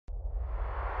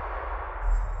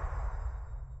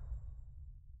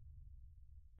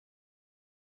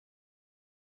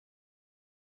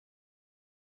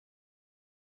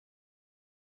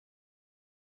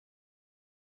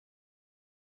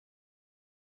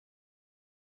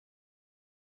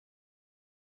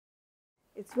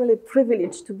It's really a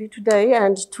privilege to be today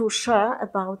and to share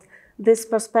about this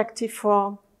perspective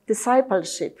for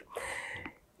discipleship.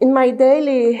 In my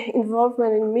daily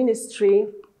involvement in ministry,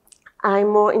 I'm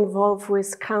more involved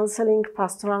with counseling,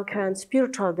 pastoral care, and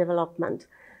spiritual development.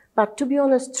 But to be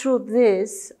honest, through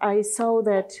this, I saw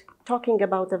that talking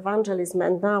about evangelism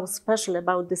and now especially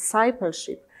about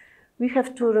discipleship, we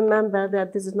have to remember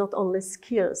that this is not only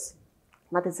skills,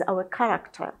 but it's our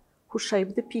character who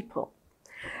shape the people.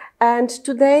 And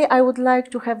today I would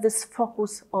like to have this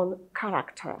focus on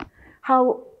character.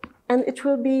 And it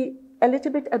will be a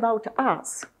little bit about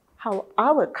us, how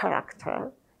our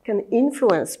character can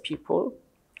influence people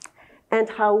and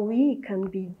how we can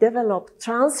be developed,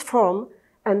 transformed,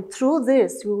 and through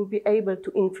this we will be able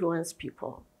to influence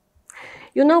people.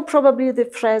 You know probably the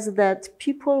phrase that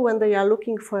people, when they are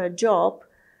looking for a job,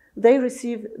 they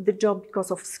receive the job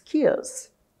because of skills,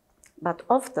 but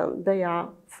often they are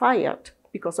fired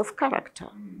because of character.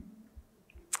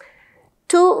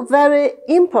 Two very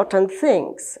important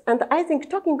things, and I think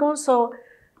talking also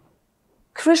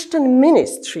Christian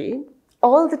ministry,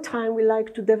 all the time we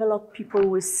like to develop people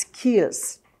with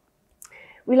skills.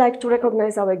 We like to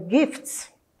recognize our gifts,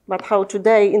 but how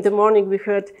today in the morning we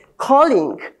heard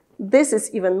calling, this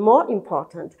is even more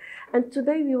important. And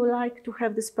today we would like to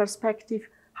have this perspective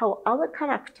how our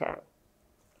character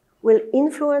will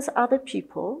influence other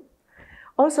people,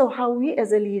 also how we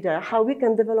as a leader, how we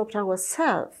can develop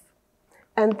ourselves,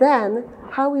 and then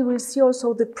how we will see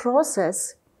also the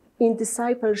process in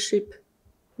discipleship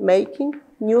making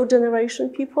new generation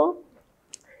people,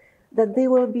 that they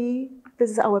will be,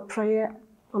 this is our prayer,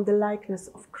 on the likeness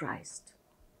of Christ.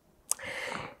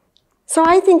 So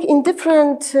I think in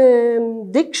different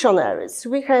dictionaries,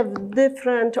 we have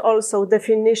different also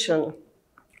definition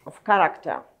of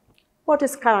character. What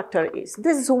is character is?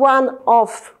 This is one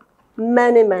of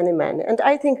many, many, many. And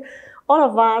I think all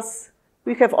of us,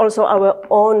 we have also our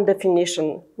own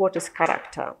definition, what is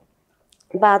character.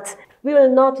 But we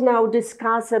will not now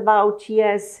discuss about,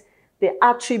 yes, the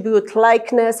attribute,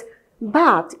 likeness,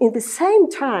 but in the same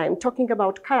time, talking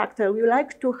about character, we would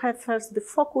like to have first the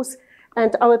focus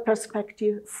and our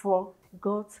perspective for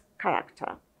God's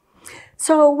character.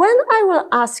 So when I will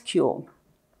ask you,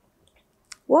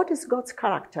 what is God's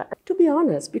character? To be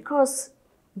honest, because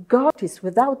God is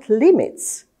without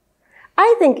limits,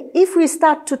 I think if we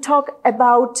start to talk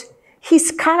about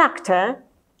his character,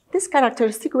 this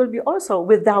characteristic will be also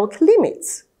without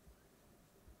limits.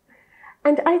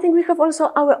 And I think we have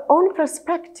also our own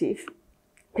perspective,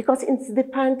 because it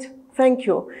depends, thank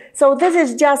you. So this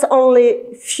is just only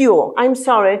few. I'm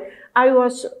sorry. I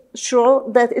was sure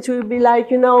that it will be like,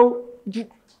 20,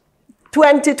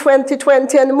 20,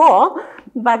 20 and more.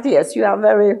 But yes, you are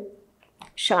very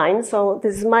shy. So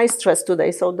this is my stress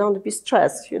today. So don't be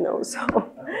stressed,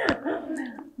 so.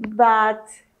 But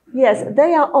yes,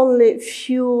 they are only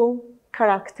few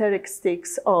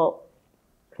characteristics or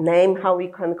name how we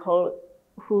can call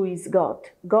who is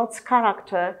God. God's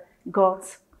character,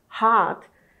 God's heart.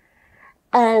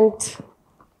 And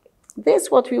this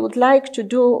is what we would like to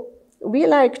do. We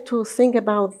like to think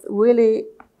about really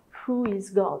who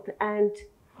is God. And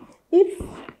if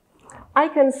I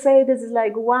can say this is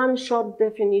like one short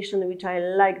definition, which I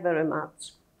like very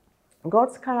much.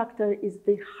 God's character is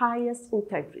the highest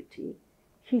integrity.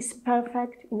 He's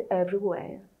perfect in every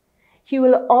way. He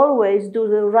will always do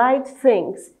the right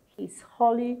things. He's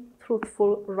holy,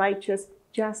 truthful, righteous.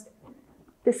 Just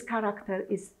this character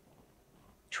is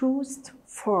truest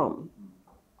form.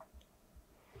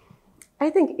 I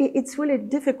think it's really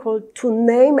difficult to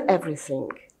name everything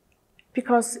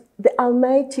because the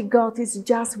Almighty God is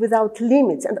just without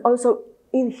limits, and also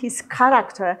in his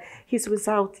character, he's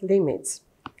without limits.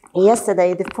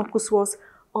 Yesterday, the focus was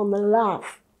on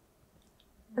love.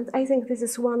 And I think this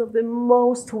is one of the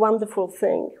most wonderful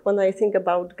things when I think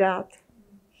about God.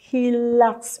 He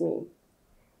loves me.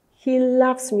 He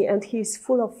loves me, and he is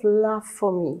full of love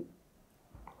for me.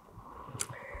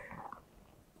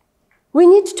 We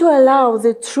need to allow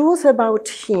the truth about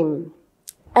him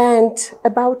and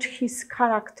about his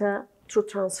character to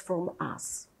transform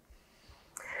us.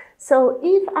 So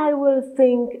if I will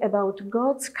think about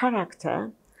God's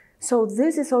character, so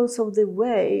this is also the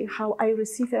way how I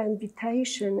receive an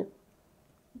invitation,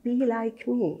 be like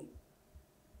me,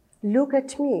 look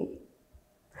at me.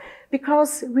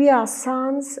 Because we are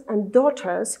sons and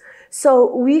daughters, so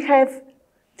we have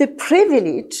the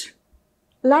privilege,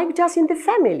 like just in the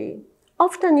family.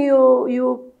 Often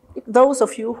those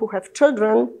of you who have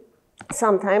children,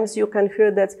 sometimes you can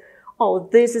hear that, oh,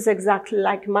 this is exactly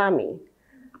like mommy.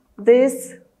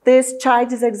 This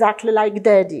child is exactly like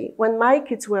daddy. When my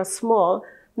kids were small,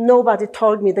 Nobody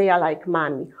told me they are like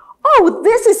mommy. Oh,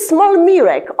 this is small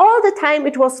Mirek. All the time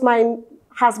it was my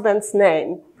husband's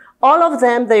name. All of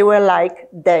them, they were like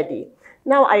daddy.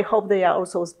 Now I hope they are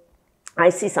also, I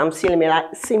see some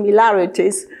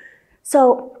similarities.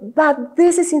 So, but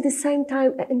this is in the same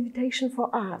time an invitation for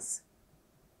us.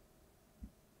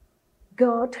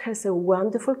 God has a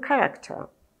wonderful character.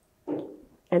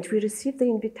 And we receive the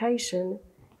invitation,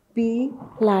 be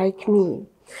like me.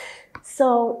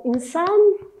 So in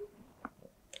Psalm,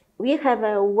 we have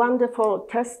a wonderful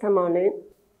testimony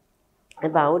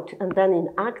about, and then in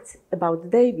Acts, about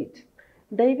David.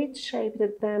 David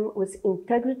shaped them with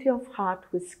integrity of heart,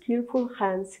 with skillful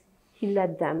hands, he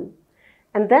led them.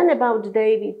 And then about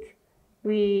David,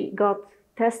 we got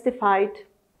testified,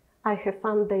 I have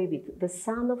found David, the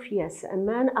son of Jesse, a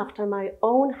man after my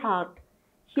own heart.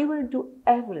 He will do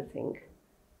everything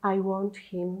I want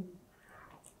him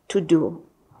to do.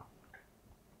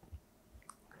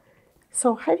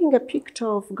 So having a picture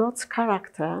of God's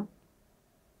character,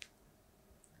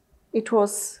 it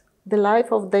was the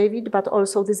life of David, but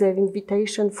also this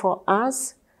invitation for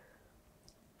us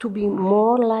to be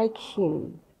more like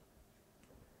him,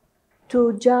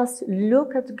 to just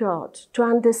look at God, to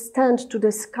understand, to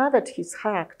discover his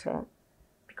character,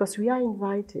 because we are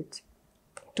invited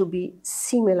to be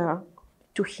similar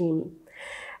to him.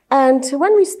 And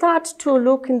when we start to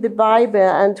look in the Bible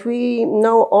and we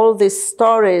know all these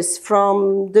stories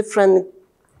from different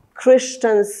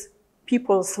Christians,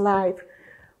 people's life,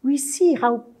 we see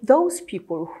how those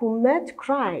people who met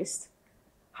Christ,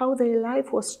 how their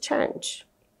life was changed.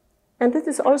 And this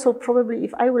is also probably,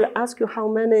 if I will ask you how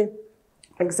many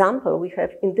examples we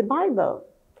have in the Bible.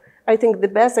 I think the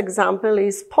best example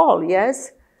is Paul,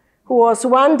 yes? Who was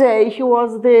one day, he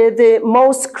was the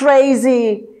most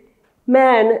crazy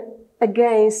man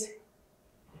against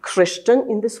Christian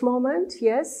in this moment,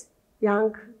 yes?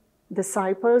 Young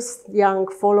disciples, young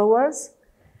followers.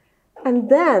 And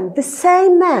then the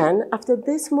same man, after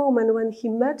this moment when he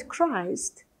met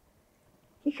Christ,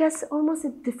 he has almost a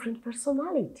different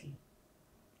personality.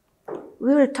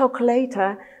 We will talk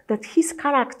later that his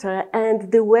character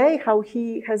and the way how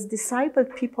he has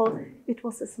discipled people, it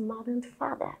was his mother and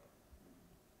father.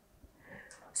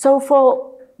 So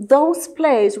for those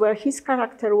places where his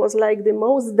character was like the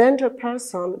most dangerous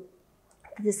person,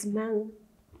 this man,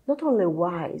 not only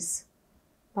wise,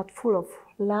 but full of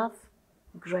love,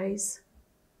 grace.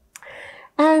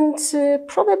 And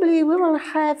probably we will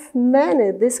have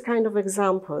many this kind of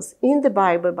examples in the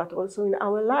Bible, but also in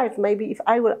our life. Maybe if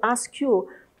I will ask you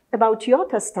about your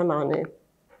testimony,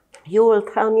 you will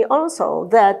tell me also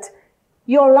that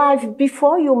your life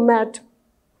before you met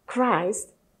Christ,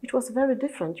 it was very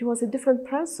different. You was a different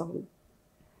person.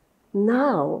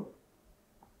 Now,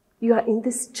 you are in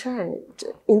this change,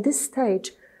 in this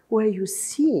stage where you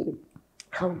see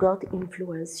how God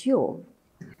influenced you.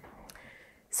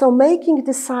 So making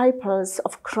disciples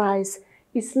of Christ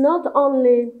is not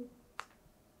only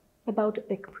about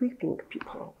equipping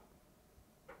people,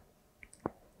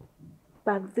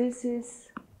 but this is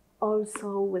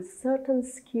also with certain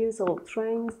skills or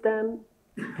trains them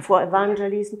for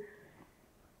evangelism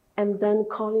and then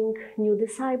calling new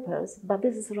disciples. But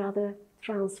this is rather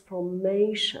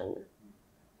transformation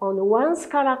on one's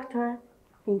character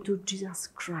into Jesus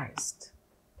Christ.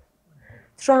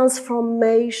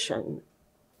 Transformation.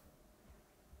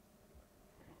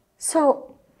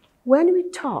 So when we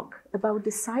talk about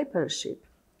discipleship,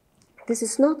 this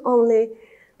is not only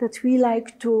that we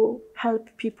like to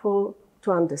help people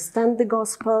to understand the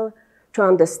gospel, to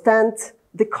understand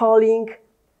the calling,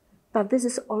 but this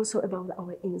is also about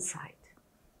our insight.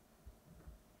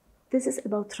 This is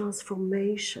about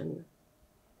transformation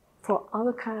for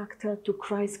our character to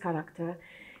Christ's character.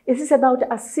 It is about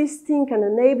assisting and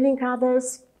enabling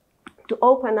others to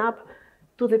open up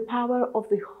to the power of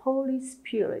the Holy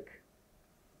Spirit.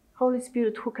 Holy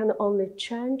Spirit who can only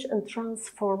change and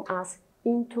transform us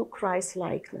into Christ's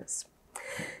likeness.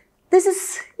 This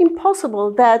is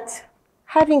impossible that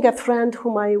having a friend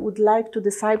whom I would like to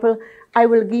disciple, I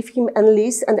will give him a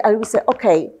list and I will say,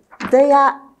 okay, they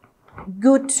are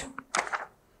good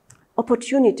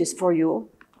opportunities for you.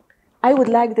 I would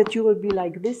like that you will be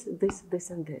like this, this, this,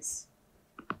 and this.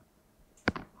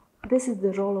 This is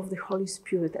the role of the Holy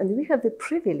Spirit. And we have the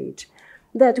privilege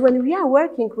that when we are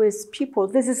working with people,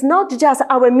 this is not just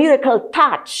our miracle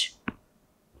touch,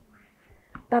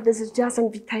 but this is just an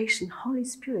invitation. Holy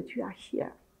Spirit, you are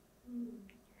here.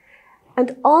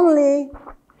 And only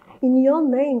in your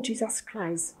name, Jesus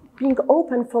Christ, being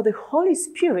open for the Holy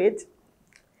Spirit,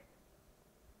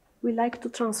 we like to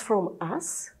transform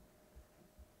us.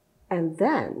 And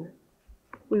then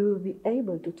we will be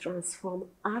able to transform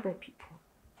other people.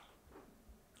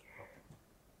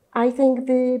 I think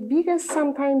the biggest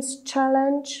sometimes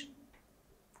challenge,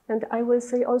 and I will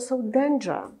say also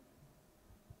danger,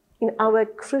 in our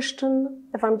Christian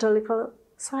evangelical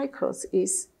cycles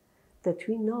is that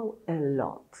we know a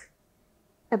lot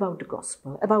about the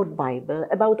gospel, about Bible,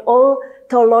 about all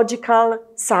theological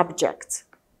subjects.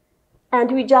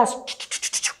 And we just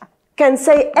can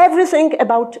say everything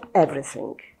about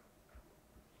everything.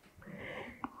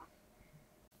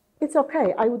 It's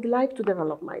okay, I would like to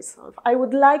develop myself. I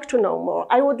would like to know more.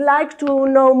 I would like to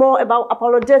know more about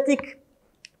apologetic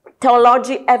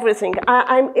theology, everything.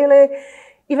 I'm really,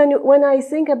 even when I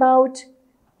think about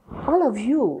all of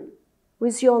you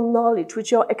with your knowledge,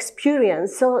 with your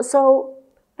experience, so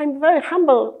I'm very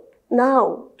humble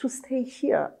now to stay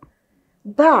here.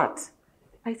 But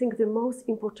I think the most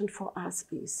important for us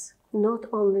is not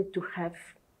only to have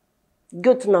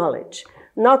good knowledge,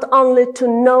 not only to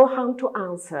know how to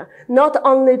answer, not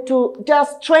only to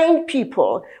just train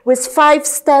people with 5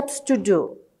 steps to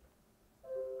do,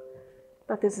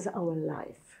 but this is our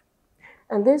life.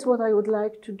 And this is what I would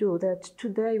like to do, that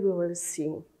today we will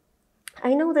see.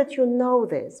 I know that you know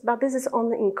this, but this is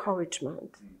only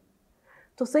encouragement.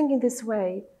 To think in this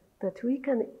way that we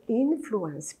can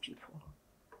influence people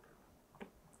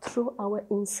through our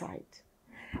insight.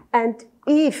 And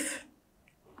if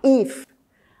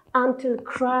until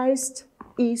Christ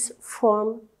is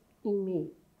formed in me.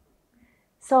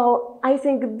 So I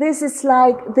think this is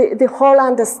like the whole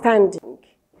understanding.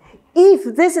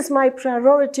 If this is my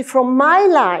priority from my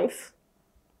life,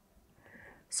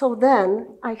 so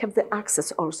then I have the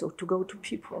access also to go to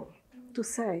people, to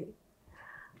say,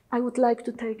 I would like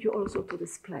to take you also to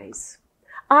this place.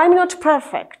 I'm not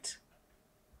perfect.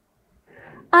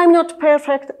 I'm not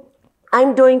perfect.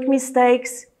 I'm doing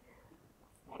mistakes.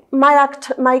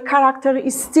 My character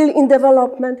is still in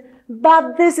development,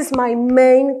 but this is my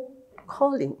main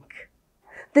calling.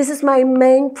 This is my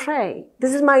main prayer.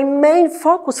 This is my main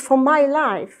focus for my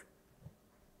life.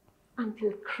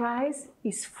 Until Christ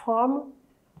is formed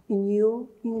in you,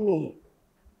 in me.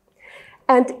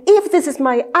 And if this is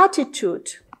my attitude,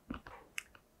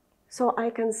 so I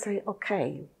can say,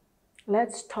 okay,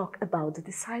 let's talk about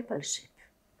discipleship.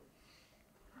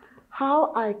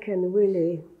 How I can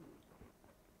really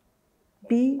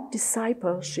be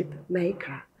discipleship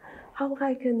maker, how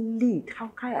I can lead,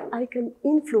 how I can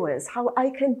influence, how I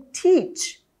can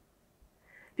teach.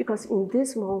 Because in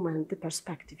this moment, the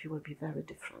perspective will be very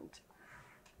different.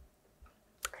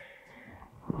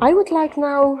 I would like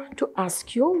now to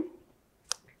ask you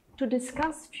to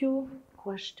discuss a few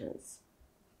questions.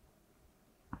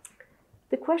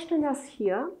 The question is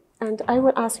here, and I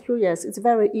will ask you, yes, it's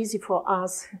very easy for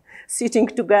us sitting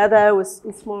together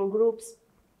in small groups,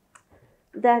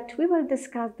 that we will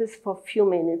discuss this for a few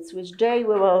minutes, which Jay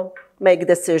will make a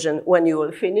decision when you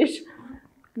will finish.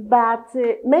 But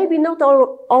maybe not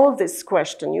all this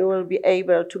question you will be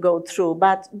able to go through,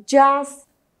 but just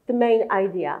the main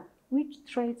idea. Which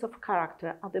traits of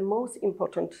character are the most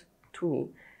important to me?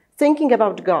 Thinking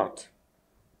about God.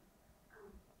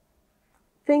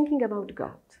 Thinking about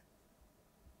God.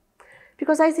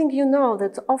 Because I think you know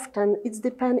that often it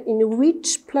depends in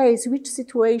which place, which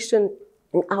situation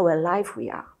in our life we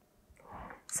are.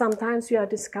 Sometimes we are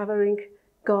discovering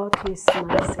God is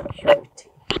my security.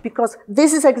 Because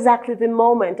this is exactly the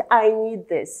moment I need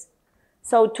this.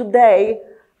 So today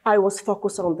I was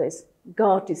focused on this.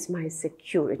 God is my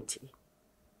security.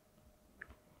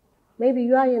 Maybe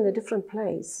you are in a different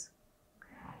place.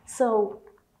 So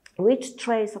which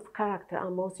traits of character are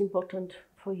most important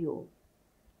for you?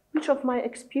 Which of my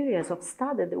experience of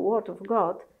study the Word of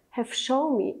God have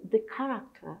shown me the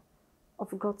character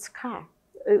of God's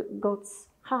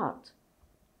heart?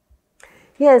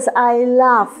 Yes, I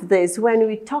love this when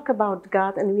we talk about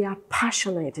God and we are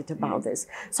passionate about this.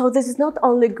 So this is not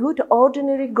only good,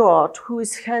 ordinary God who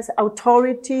has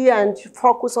authority and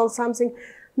focus on something.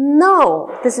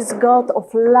 No, this is God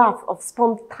of love, of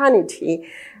spontaneity.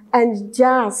 And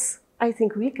just, I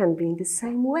think we can be in the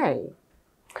same way.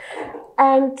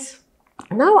 And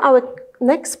now our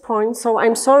next point, so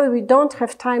I'm sorry we don't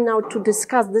have time now to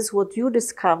discuss this, what you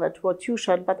discovered, what you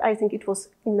shared, but I think it was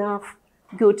enough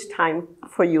good time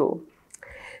for you.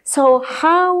 So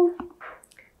how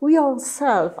we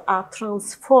ourselves are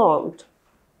transformed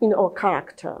in our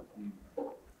character.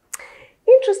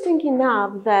 Interesting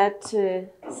enough that,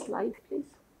 slide please,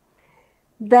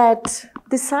 that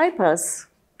disciples,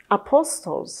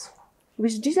 apostles,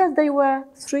 with Jesus they were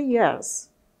 3 years.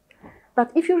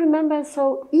 But if you remember,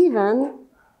 so even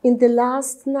in the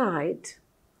last night,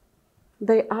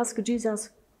 they asked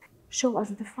Jesus, show us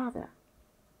the Father.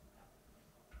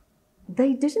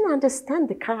 they didn't understand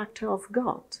the character of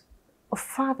God, of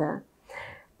Father.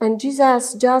 And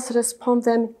Jesus just responded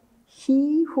them,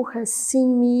 he who has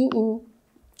seen me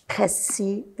has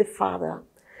seen the Father.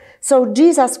 So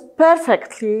Jesus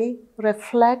perfectly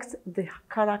reflects the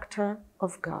character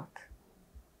of God.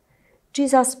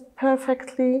 Jesus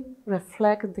perfectly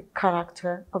reflects the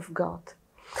character of God.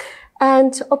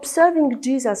 And observing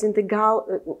Jesus in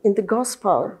the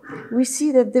gospel, we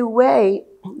see that the way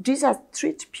Jesus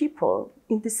treats people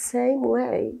in the same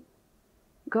way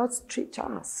God treats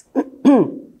us.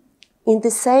 In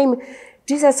the same,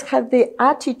 Jesus had the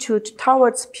attitude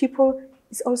towards people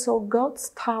is also God's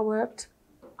toward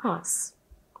us.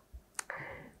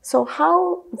 So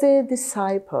how the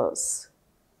disciples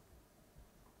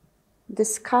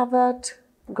discovered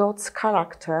God's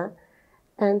character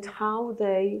and how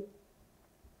they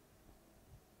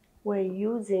were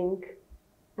using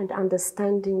and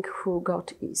understanding who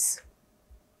God is.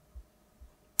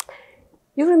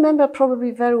 You remember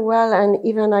probably very well, and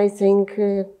even I think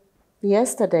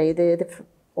yesterday,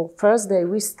 or Thursday,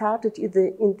 we started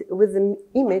with the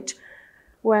image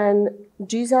when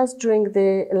Jesus, during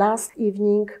the last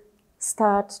evening,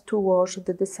 starts to wash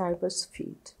the disciples'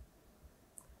 feet.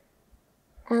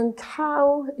 And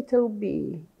how it will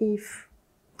be if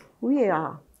we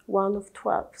are one of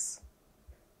 12s.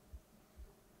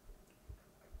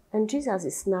 And Jesus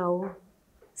is now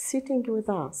sitting with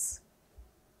us.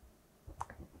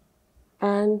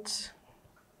 And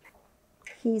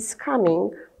he's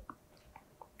coming,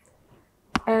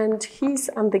 and he's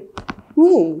on the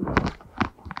knee,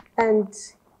 and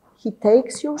he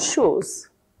takes your shoes.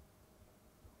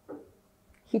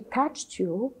 He touched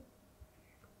you.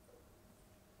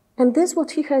 And this is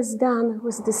what he has done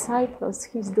with disciples.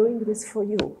 He's doing this for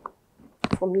you,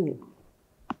 for me.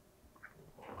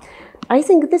 I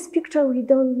think this picture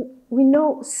we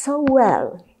know so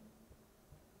well.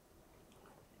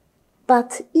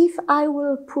 But if I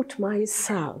will put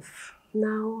myself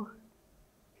now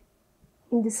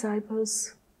in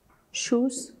disciples'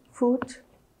 shoes, foot,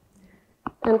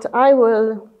 and I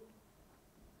will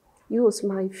use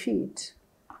my feet,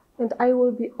 and I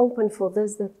will be open for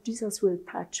this, that Jesus will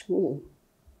touch me.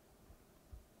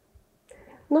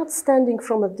 Not standing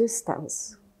from a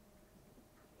distance,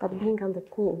 but being on the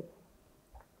knee.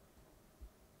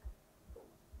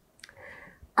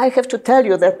 I have to tell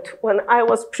you that when I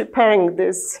was preparing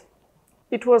this,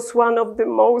 it was one of the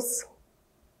most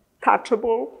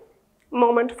touchable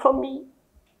moments for me.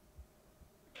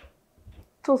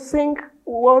 To think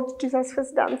what Jesus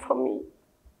has done for me.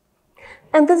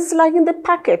 And this is like in the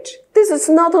package. This is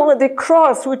not only the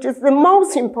cross, which is the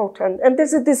most important, and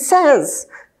this is the sense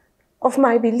of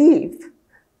my belief,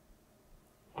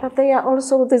 but they are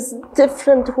also this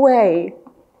different way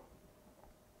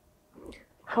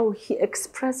how he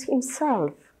expressed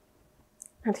himself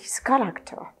and his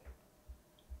character.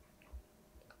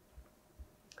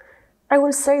 I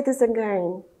will say this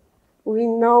again. We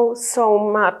know so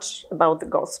much about the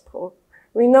gospel.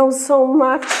 We know so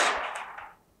much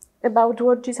about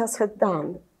what Jesus had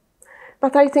done.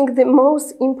 But I think the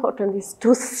most important is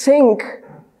to think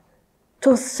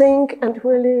and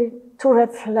really to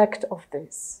reflect of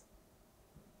this,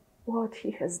 what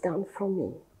he has done for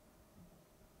me.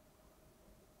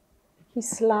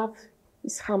 His love,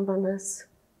 his humbleness,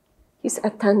 his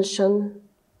attention,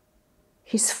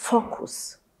 his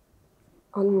focus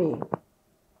on me.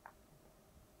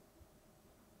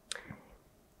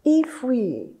 If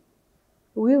we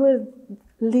will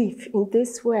live in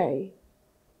this way,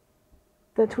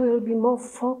 that we will be more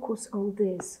focused on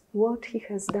this, what he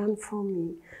has done for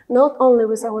me, not only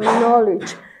with our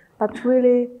knowledge, but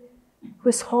really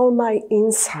with all my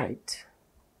insight,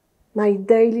 my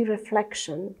daily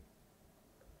reflection.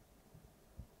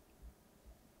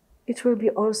 It will be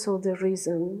also the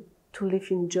reason to live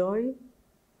in joy,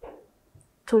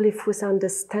 to live with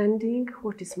understanding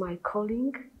what is my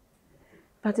calling,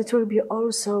 but it will be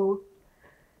also,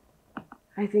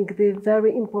 I think, the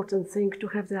very important thing to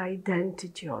have the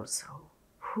identity also.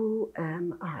 Who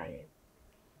am I?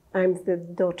 I'm the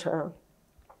daughter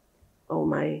of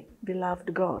my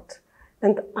beloved God,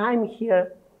 and I'm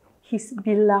here, his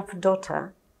beloved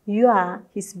daughter. You are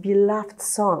his beloved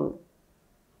son.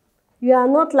 You are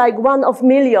not like one of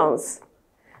millions,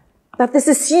 but this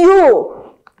is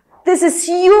you. This is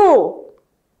you.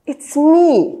 It's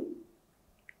me.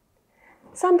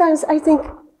 Sometimes I think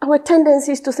our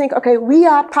tendency is to think, okay, we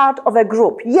are part of a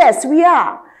group. Yes, we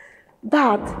are.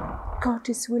 But God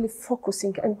is really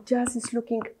focusing and just is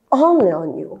looking only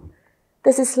on you.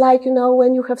 This is like,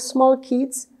 when you have small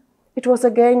kids. It was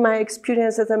again my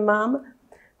experience as a mom,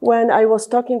 when I was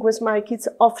talking with my kids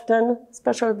often,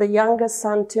 especially the youngest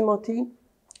son, Timothy,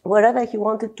 wherever he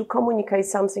wanted to communicate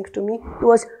something to me, it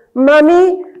was,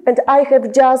 "Mommy," and I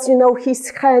have just,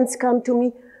 his hands come to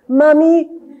me, "Mommy,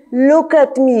 look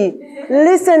at me,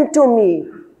 listen to me."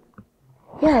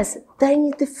 Yes, they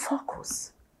need the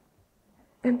focus.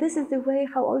 And this is the way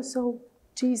how also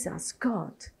Jesus,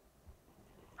 God,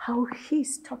 how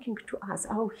he's talking to us,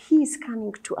 how he's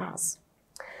coming to us.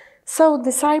 So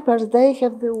disciples, they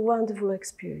have the wonderful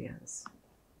experience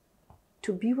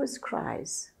to be with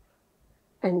Christ,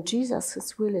 and Jesus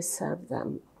has really served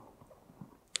them.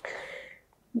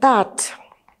 But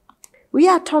we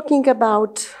are talking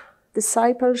about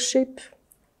discipleship,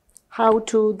 how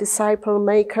to disciple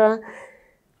maker.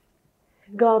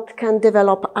 God can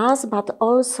develop us, but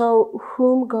also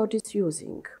whom God is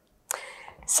using.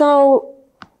 So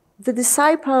the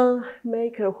disciple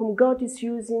maker whom God is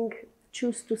using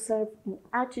choose to serve in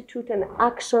attitude and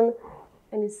action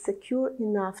and is secure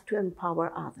enough to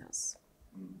empower others.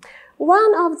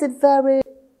 One of the very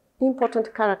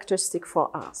important characteristics for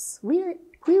us, we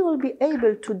will be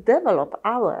able to develop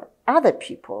our other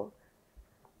people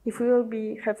if we will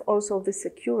have also the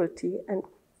security and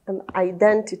an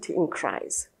identity in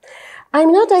Christ.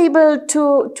 I'm not able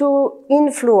to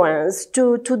influence,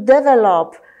 to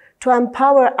develop, to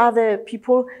empower other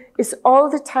people is all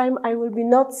the time I will be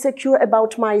not secure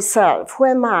about myself. Who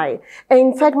am I? And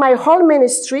in fact, my whole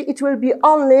ministry, it will be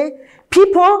only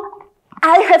people,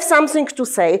 I have something to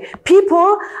say.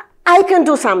 People, I can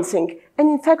do something. And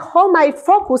in fact, all my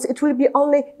focus, it will be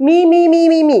only me, me, me,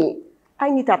 me, me. I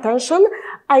need attention.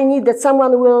 I need that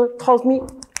someone will tell me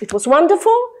it was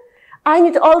wonderful. I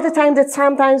need all the time that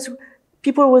sometimes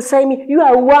people will say me, you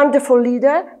are a wonderful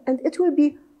leader, and it will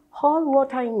be all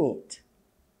what I need.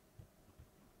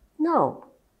 No.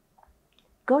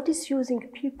 God is using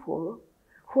people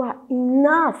who are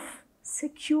enough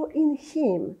secure in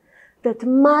Him that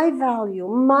my value,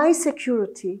 my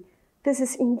security, this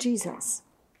is in Jesus.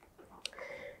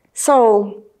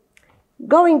 So,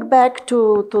 going back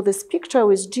to this picture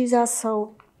with Jesus,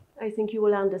 so I think you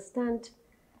will understand,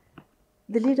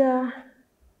 the leader,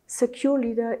 secure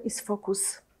leader, is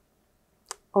focused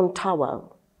on tower.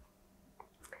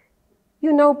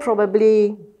 You know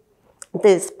probably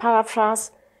this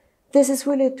paraphrase, this is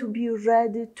really to be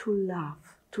ready to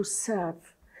love, to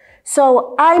serve.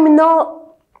 So I'm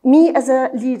not, me as a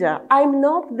leader, I'm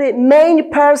not the main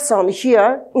person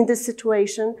here in this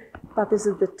situation, but this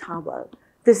is the tower.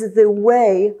 This is the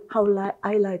way how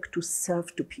I like to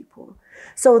serve to people.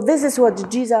 So this is what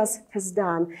Jesus has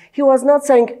done. He was not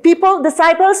saying, people,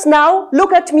 disciples, now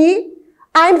look at me.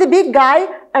 I'm the big guy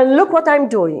and look what I'm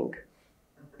doing.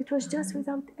 It was just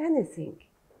without anything.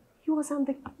 He was on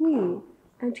the knee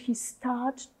and he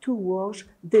started to wash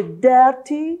the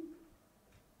dirty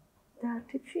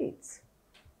feet.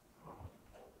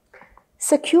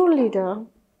 Secure leader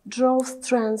draws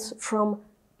strength from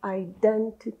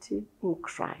identity in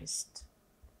Christ.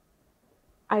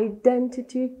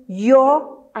 Identity,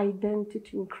 your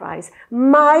identity in Christ.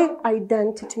 My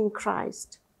identity in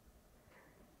Christ.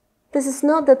 This is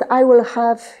not that I will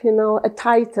have, a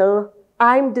title,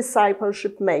 I'm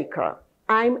discipleship maker.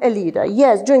 I'm a leader.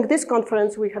 Yes, during this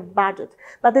conference we have budget,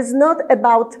 but it's not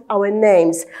about our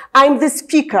names. I'm the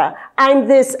speaker. I'm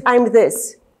this, I'm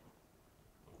this.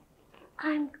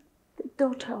 I'm the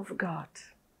daughter of God.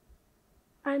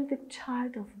 I'm the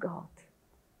child of God.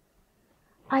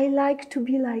 I like to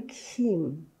be like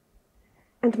Him.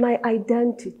 And my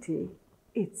identity,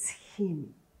 it's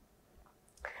Him.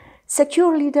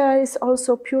 Secure leader is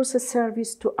also pure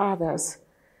service to others.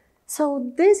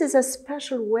 So this is a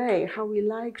special way how we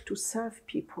like to serve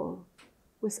people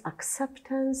with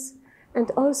acceptance.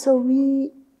 And also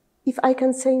we, if I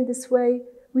can say in this way,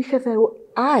 we have an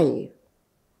eye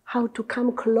how to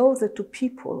come closer to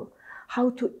people, how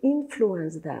to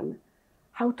influence them,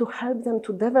 how to help them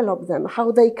to develop them,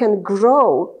 how they can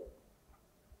grow.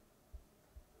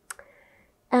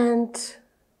 And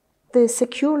the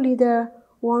secure leader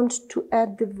wants to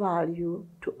add the value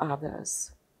to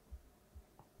others.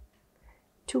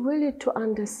 To really to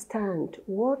understand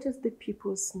what is the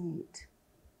people's need.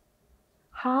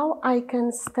 How I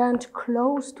can stand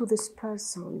close to this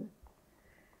person.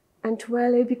 And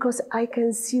really because I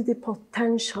can see the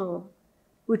potential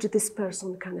which this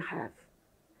person can have.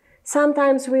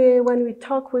 Sometimes when we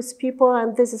talk with people,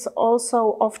 and this is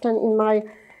also often in my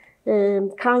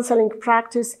counseling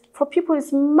practice, for people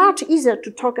it's much easier to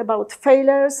talk about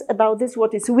failures, about this,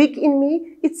 what is weak in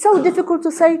me. It's so difficult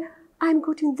to say, I'm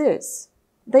good in this.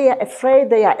 They are afraid,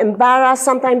 they are embarrassed,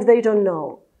 sometimes they don't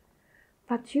know.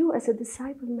 But you as a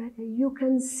disciple maker, you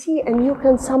can see and you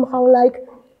can somehow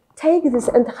take this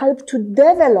and help to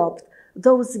develop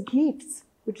those gifts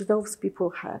which those people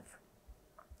have.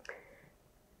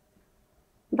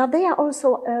 But they are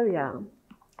also area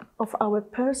of our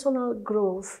personal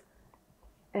growth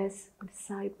as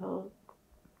disciple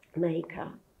maker,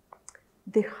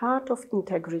 the heart of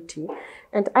integrity.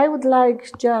 And I would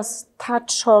like just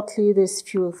touch shortly these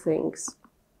few things.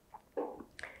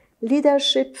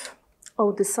 Leadership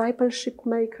or discipleship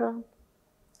maker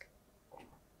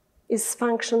is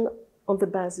function on the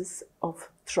basis of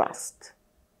trust.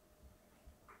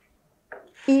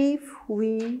 If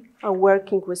we are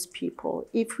working with people,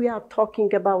 if we are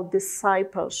talking about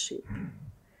discipleship,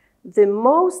 the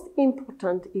most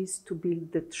important is to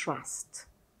build the trust.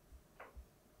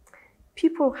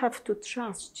 People have to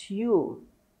trust you.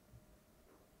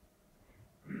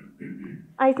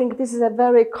 I think this is a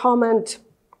very common,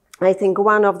 I think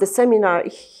one of the seminar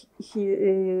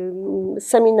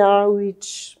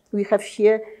which we have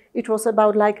here, it was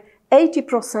about like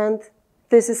 80%,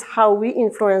 this is how we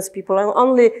influence people, and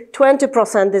only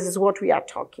 20%, this is what we are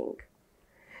talking.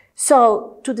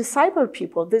 So to disciple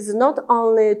people, this is not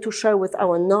only to share with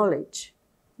our knowledge,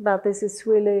 but this is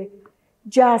really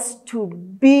just to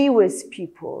be with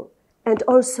people and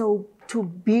also to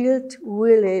build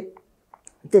really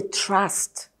the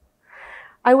trust.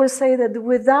 I will say that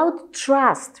without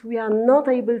trust, we are not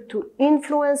able to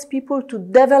influence people, to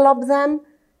develop them,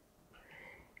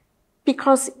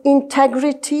 because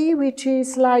integrity, which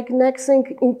is like next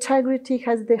thing, integrity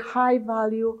has the high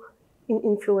value in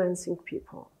influencing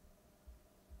people.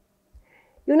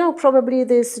 You know probably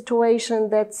the situation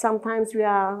that sometimes we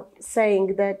are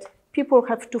saying that people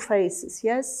have two faces,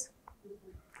 yes?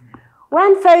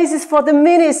 One face is for the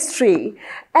ministry,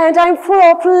 and I'm full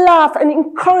of love and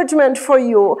encouragement for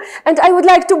you, and I would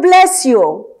like to bless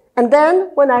you. And then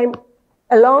when I'm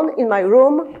alone in my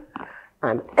room,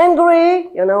 I'm angry,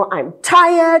 you know, I'm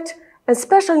tired, and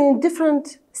especially in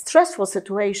different stressful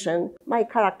situations, my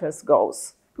character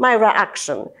goes, my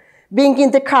reaction. Being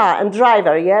in the car and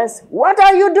driver, yes? What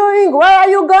are you doing? Where are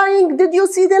you going? Did you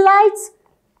see the lights?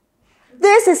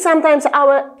 This is sometimes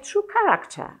our true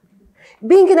character.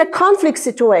 Being in a conflict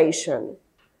situation,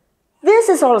 this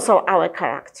is also our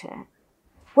character.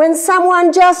 When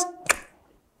someone just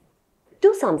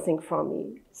do something for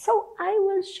me, so I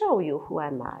will show you who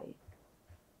am I.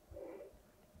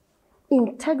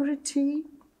 Integrity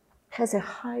has a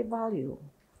high value.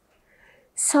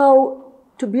 So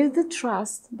to build the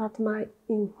trust, but my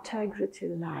integrity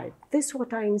life. This is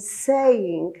what I'm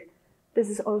saying. This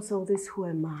is also this who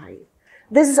am I.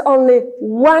 This is only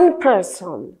one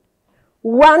person,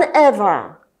 one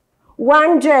Eva,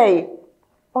 one J,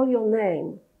 all your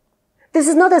name. This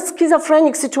is not a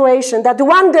schizophrenic situation that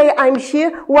one day I'm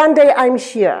here, one day I'm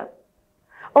here.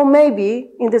 Or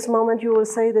maybe in this moment you will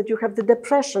say that you have the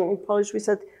depression. In Polish we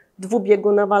said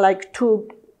dwubiegunowa, like two.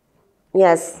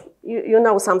 Yes, you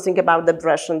know something about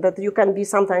depression, that you can be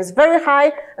sometimes very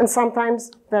high and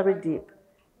sometimes very deep.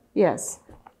 Yes.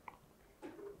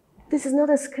 This is not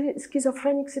a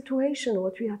schizophrenic situation,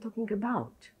 what we are talking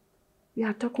about. We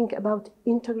are talking about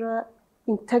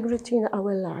integrity in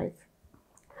our life.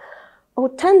 Our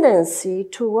tendency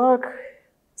to work,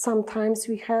 sometimes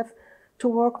we have to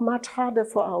work much harder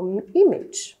for our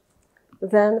image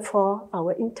than for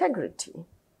our integrity.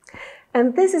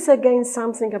 And this is again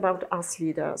something about us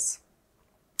leaders,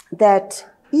 that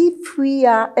if we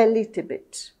are a little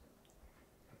bit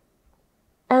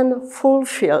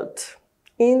unfulfilled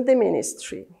in the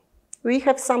ministry, we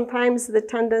have sometimes the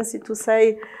tendency to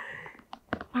say,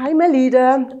 I'm a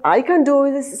leader, I can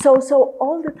do this. So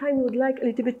all the time we would like a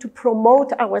little bit to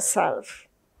promote ourselves.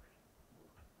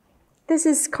 This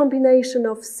is combination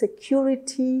of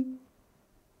security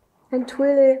and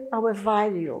really our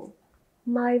value.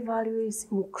 My value is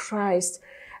in Christ.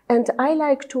 And I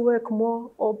like to work more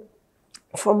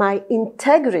for my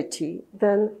integrity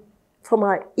than for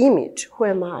my image. Who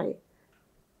am I?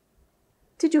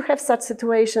 Did you have such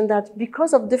situation that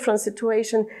because of different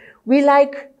situation, we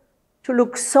like to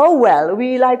look so well,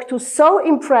 we like to so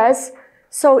impress,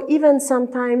 so even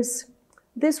sometimes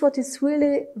this what is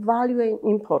really valuable and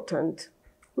important.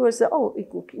 We will say, oh,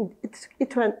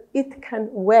 it can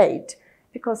wait,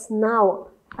 because now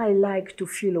I like to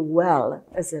feel well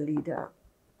as a leader.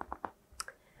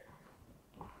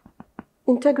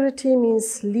 Integrity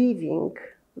means living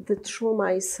the true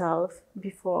myself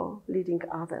before leading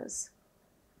others.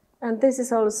 And this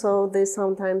is also the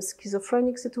sometimes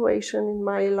schizophrenic situation in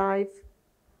my life,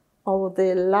 or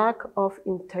the lack of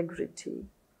integrity.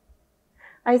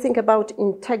 I think about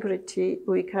integrity,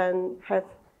 we can have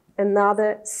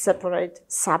another separate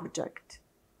subject.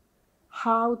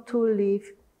 How to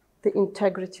live the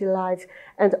integrity life,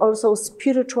 and also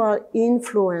spiritual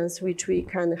influence which we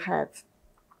can have.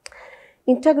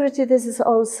 Integrity, this is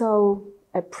also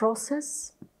a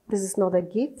process. This is not a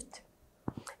gift.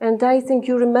 And I think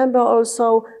you remember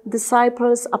also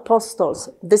disciples, apostles,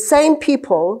 the same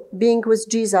people being with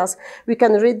Jesus. We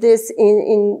can read this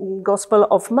in Gospel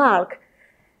of Mark.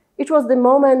 It was the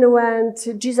moment when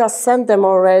Jesus sent them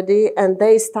already and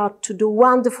they start to do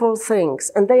wonderful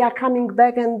things. And they are coming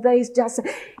back and they just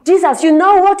say, Jesus, you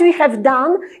know what we have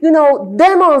done? You know,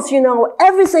 demons, you know,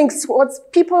 everything, what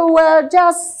people were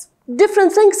just,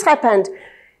 different things happened.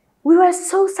 We were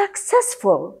so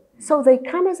successful. So they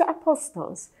come as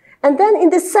apostles. And then in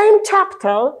the same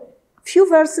chapter, few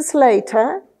verses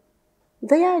later,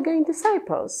 they are again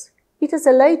disciples. It is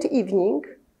a late evening,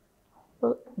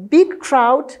 big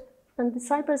crowd, and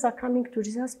disciples are coming to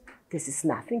Jesus. This is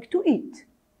nothing to eat.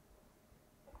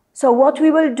 So what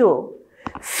we will do?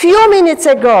 Few minutes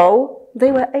ago,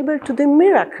 they were able to do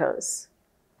miracles.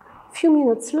 Few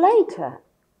minutes later,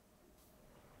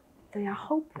 they are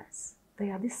hopeless.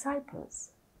 They are disciples.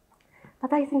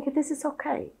 But I think this is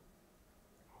okay.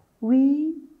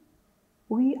 We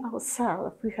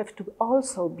ourselves, we have to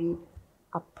also be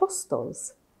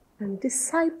apostles and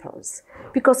disciples.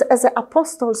 Because as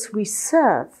apostles, we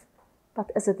serve,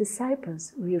 but as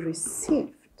disciples, we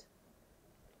received.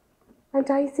 And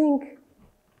I think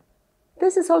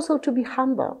this is also to be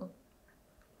humble.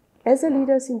 As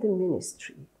leaders in the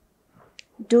ministry,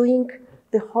 doing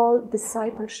the whole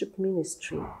discipleship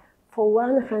ministry, for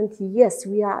one hand, yes,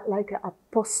 we are like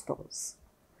apostles,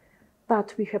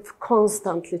 but we have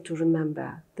constantly to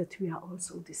remember that we are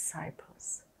also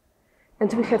disciples.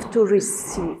 And we have to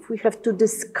receive, we have to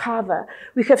discover,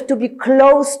 we have to be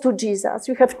close to Jesus,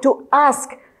 we have to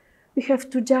ask, we have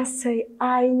to just say,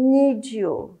 I need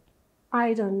you,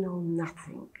 I don't know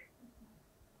nothing.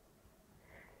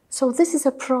 So this is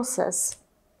a process.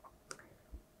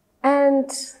 And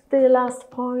the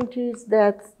last point is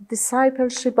that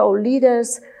discipleship or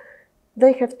leaders,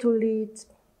 they have to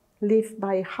live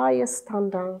by a higher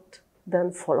standard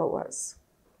than followers.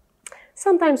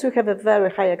 Sometimes we have a very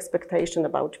high expectation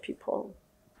about people,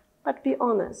 but be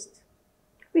honest,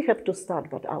 we have to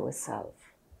start with ourselves.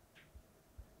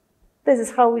 This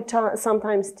is how we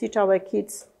sometimes teach our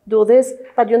kids, do this,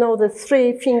 but you know, the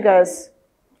 3 fingers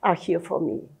are here for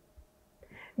me.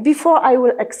 Before I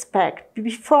will expect,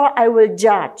 before I will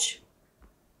judge,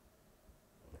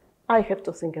 I have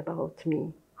to think about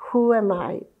me. Who am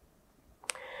I?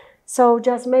 So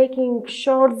just making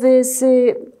sure this,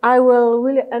 I will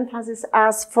really emphasize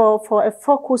us for a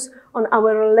focus on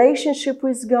our relationship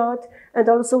with God and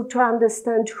also to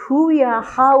understand who we are,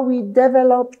 how we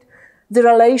developed the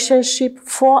relationship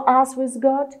for us with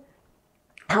God,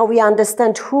 how we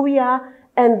understand who we are,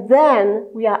 and then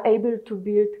we are able to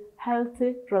build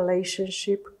healthy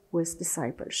relationship with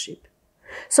discipleship.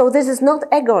 So this is not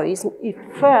egoism. If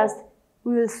first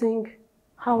we will think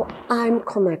how I'm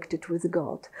connected with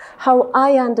God, how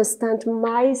I understand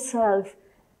myself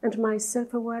and my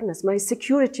self-awareness, my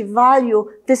security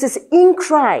value, this is in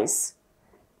Christ.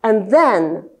 And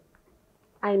then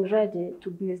I'm ready to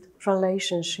build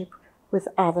relationship with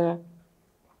other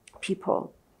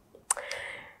people.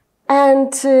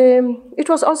 And it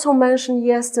was also mentioned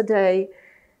yesterday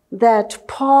that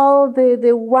Paul,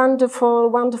 the wonderful,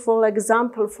 wonderful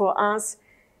example for us,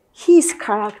 his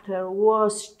character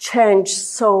was changed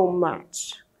so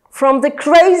much. From the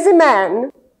crazy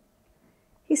man,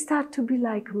 he started to be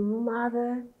like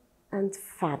mother and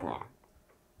father.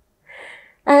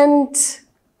 And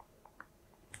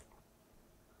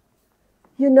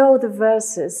you know the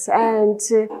verses, and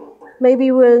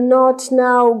maybe we'll not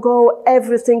now go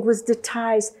everything with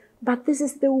details, but this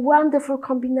is the wonderful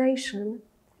combination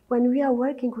when we are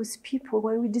working with people,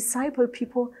 when we disciple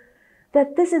people,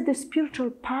 that this is the spiritual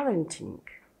parenting.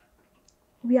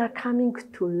 We are coming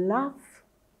to love,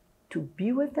 to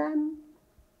be with them,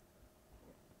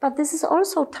 but this is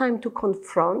also time to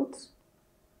confront.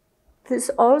 This is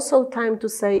also time to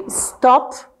say,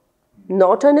 stop,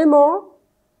 not anymore,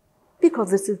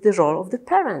 because this is the role of the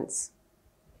parents.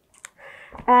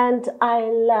 And I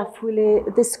love really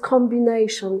this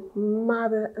combination,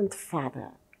 mother and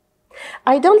father.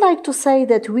 I don't like to say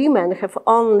that women have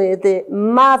only the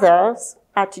mother's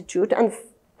attitude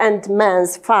and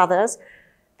men's fathers,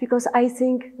 because I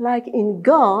think like in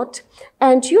God,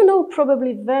 and you know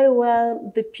probably very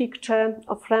well the picture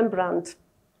of Rembrandt.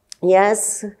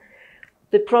 Yes,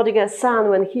 the prodigal son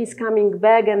when he's coming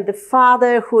back and the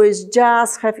father who is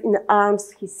just have in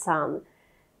arms his son.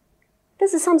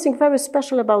 This is something very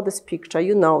special about this picture.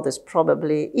 You know this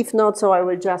probably. If not, so I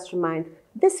will just remind.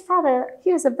 this father,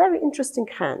 he has a very interesting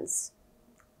hands.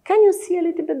 Can you see a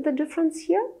little bit the difference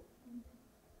here?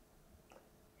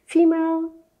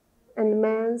 Female and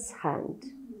man's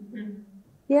hand.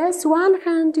 Yes, one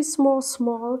hand is more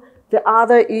small, the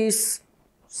other is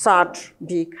such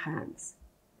big hands.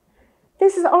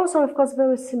 This is also, of course,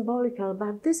 very symbolical,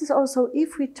 but this is also,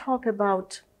 if we talk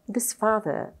about this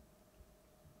Father,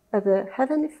 the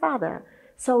Heavenly Father,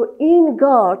 so in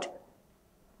God,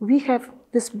 we have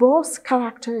this both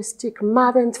characteristic,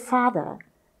 mother and father.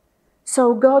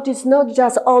 So God is not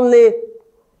just only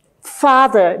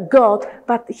Father, God,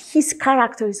 but his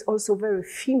character is also very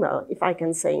female, if I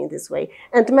can say in this way.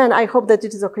 And man, I hope that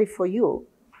it is okay for you,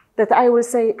 that I will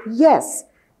say, yes,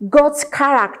 God's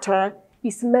character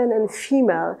is man and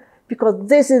female, because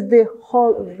this is the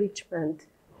whole enrichment,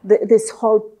 this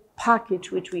whole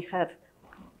package which we have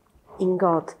in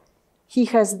God. He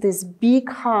has this big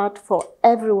heart for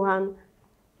everyone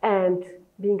and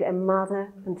being a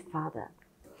mother and father.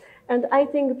 And I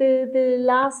think the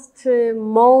last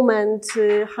moment,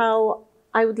 how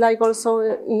I would like also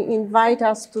invite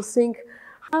us to think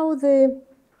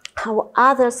how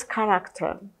others'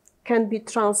 character can be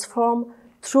transformed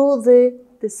through the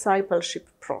discipleship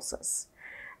process.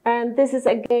 And this is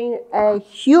again a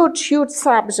huge, huge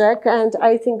subject, and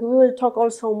I think we will talk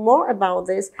also more about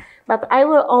this, but I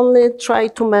will only try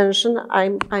to mention,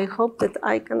 I hope that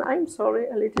I can, I'm sorry,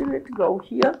 a little bit go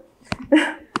here.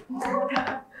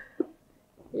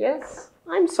 Yes,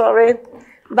 I'm sorry,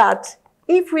 but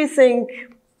if we think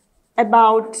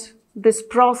about this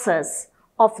process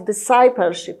of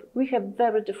discipleship, we have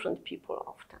very different people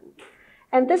often.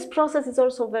 And this process is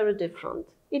also very different.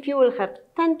 If you will have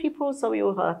 10 people, so you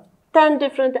will have 10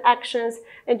 different actions,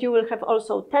 and you will have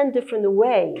also 10 different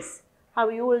ways how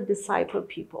you will disciple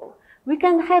people. We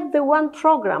can have the one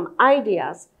program,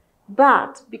 ideas,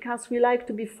 but because we like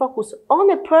to be focused on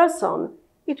a person,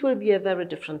 it will be a very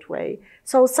different way.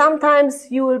 So sometimes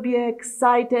you will be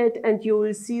excited and you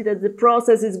will see that the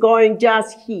process is going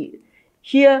just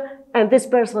here, and this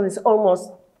person is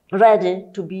almost ready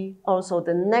to be also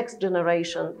the next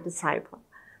generation disciple.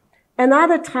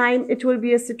 Another time, it will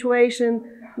be a situation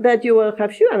that you will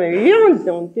have,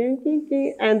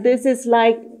 and this is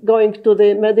like going to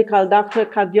the medical doctor,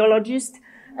 cardiologist,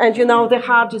 and you know the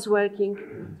heart is working.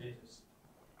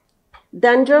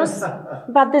 Dangerous,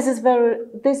 but this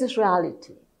is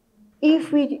reality.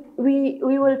 If we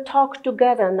will talk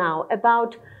together now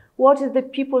about what is the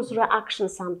people's reaction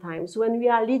sometimes when we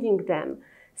are leading them.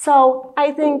 So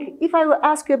I think if I will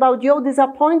ask you about your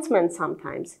disappointment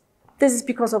sometimes, this is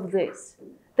because of this.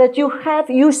 That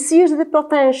you see the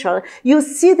potential, you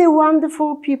see the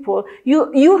wonderful people,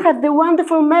 you have the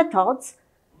wonderful methods,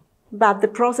 but the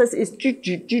process is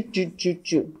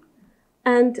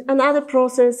and another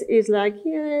process is like,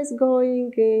 yes,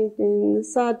 going in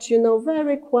such,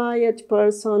 very quiet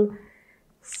person.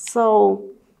 So,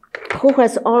 who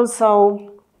has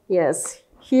also, yes,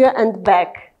 here and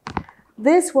back.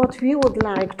 This is what we would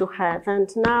like to have. And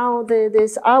now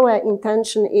our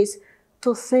intention is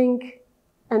to think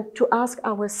and to ask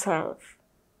ourselves,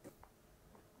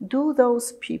 do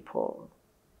those people,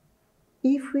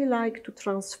 if we like to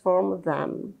transform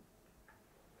them,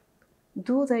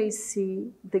 do they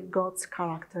see the God's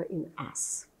character in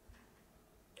us?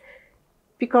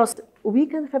 Because we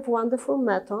can have wonderful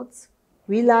methods,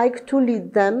 we like to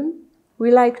lead them, we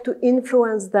like to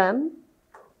influence them,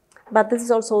 but this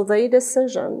is also their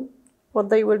decision, what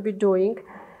they will be doing.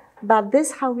 But this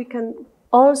is how we can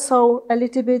also a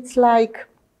little bit like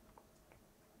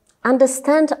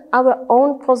understand our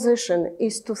own position,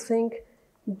 is to think,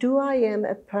 do I am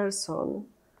a person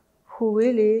who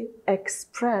really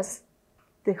express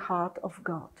the heart of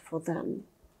God for them?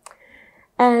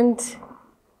 And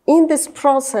in this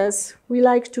process, we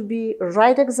like to be a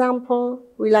right example,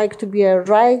 we like to be a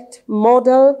right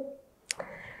model,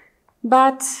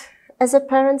 but as a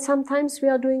parent, sometimes we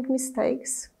are doing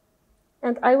mistakes,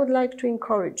 and I would like to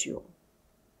encourage you.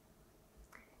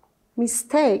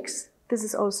 Mistakes, this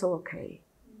is also okay.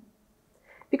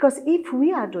 Because if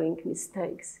we are doing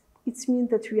mistakes, it means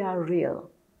that we are real.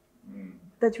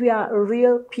 That we are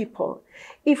real people.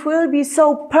 If we'll be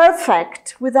so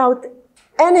perfect without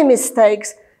any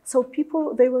mistakes, so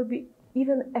people, they will be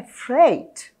even afraid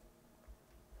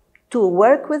to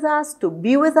work with us, to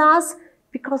be with us,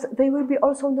 because they will be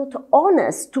also not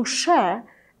honest to share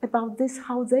about this,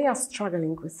 how they are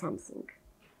struggling with something.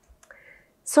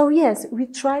 So yes, we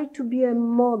try to be a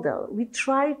model. We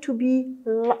try to be,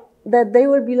 that they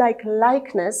will be like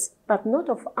likeness, but not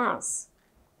of us,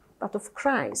 but of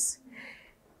Christ.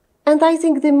 And I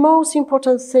think the most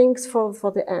important things for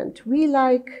the end, we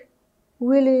like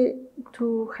really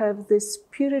to have this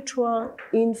spiritual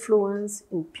influence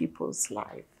in people's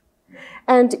life.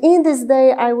 And in this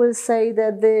day, I will say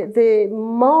that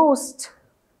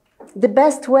the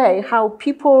best way how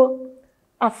people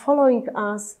are following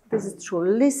us, this is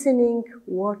through listening,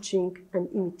 watching, and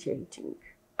imitating.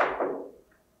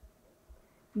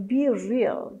 Be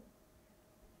real.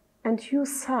 And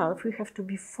yourself, you have to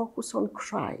be focused on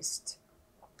Christ.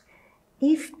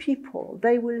 If people,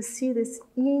 they will see this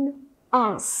in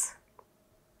us,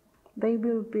 they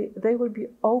will be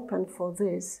open for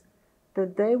this,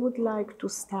 that they would like to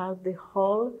start the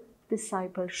whole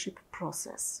discipleship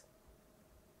process.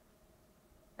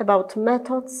 About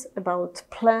methods, about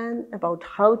plan, about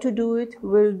how to do it,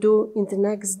 we'll do in the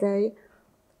next day.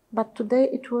 But today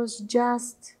it was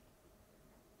just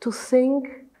to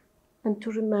think and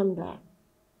to remember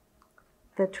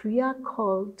that we are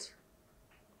called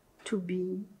to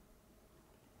be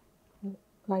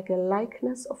like a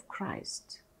likeness of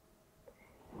Christ.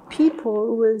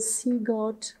 People will see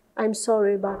God, I'm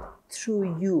sorry, but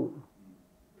through you.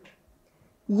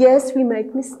 Yes, we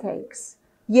make mistakes.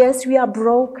 Yes, we are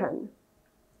broken.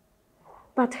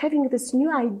 But having this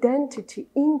new identity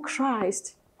in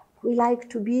Christ, we like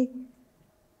to be,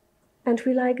 and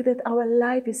we like that our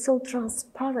life is so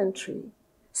transparently,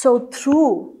 so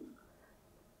true,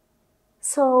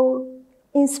 so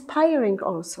inspiring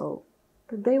also,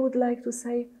 that they would like to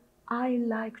say, I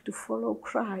like to follow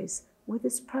Christ with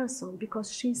this person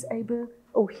because she's able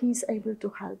or he's able to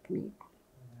help me.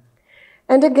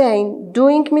 And again,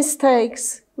 doing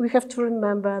mistakes, we have to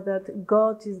remember that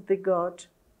God is the God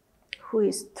who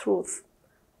is truth.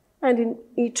 And in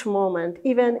each moment,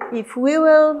 even if we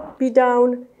will be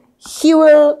down, He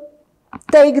will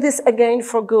take this again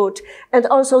for good. And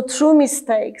also through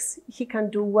mistakes, He can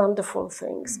do wonderful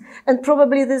things. And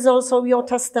probably this is also your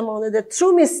testimony, that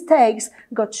through mistakes,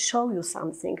 God show you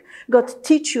something. God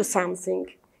teach you something.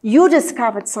 You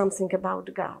discovered something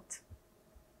about God.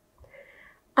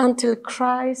 Until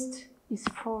Christ is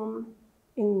formed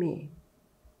in me.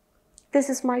 This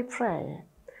is my prayer.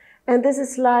 And this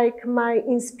is like my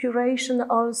inspiration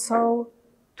also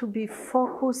to be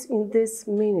focused in this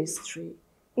ministry,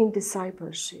 in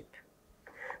discipleship.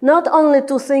 Not only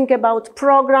to think about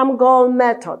program, goal,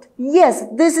 method. Yes,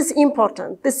 this is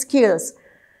important, the skills.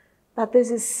 But this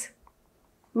is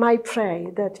my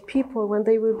prayer, that people, when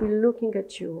they will be looking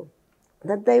at you,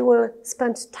 that they will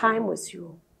spend time with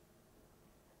you.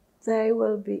 They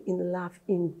will be in love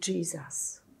in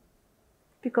Jesus.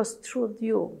 Because through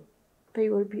you, they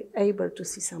will be able to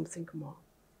see something more.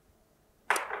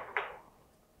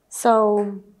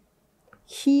 So,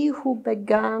 He who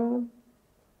began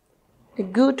a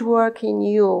good work in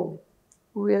you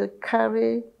will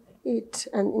carry it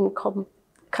and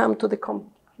come to the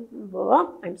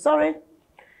I'm sorry.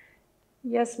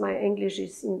 Yes, my English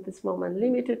is in this moment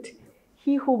limited.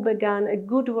 He who began a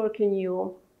good work in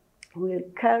you will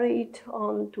carry it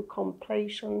on to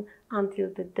completion until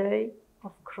the day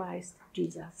of Christ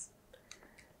Jesus.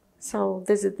 So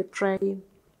this is the prayer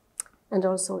and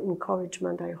also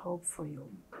encouragement I hope for you.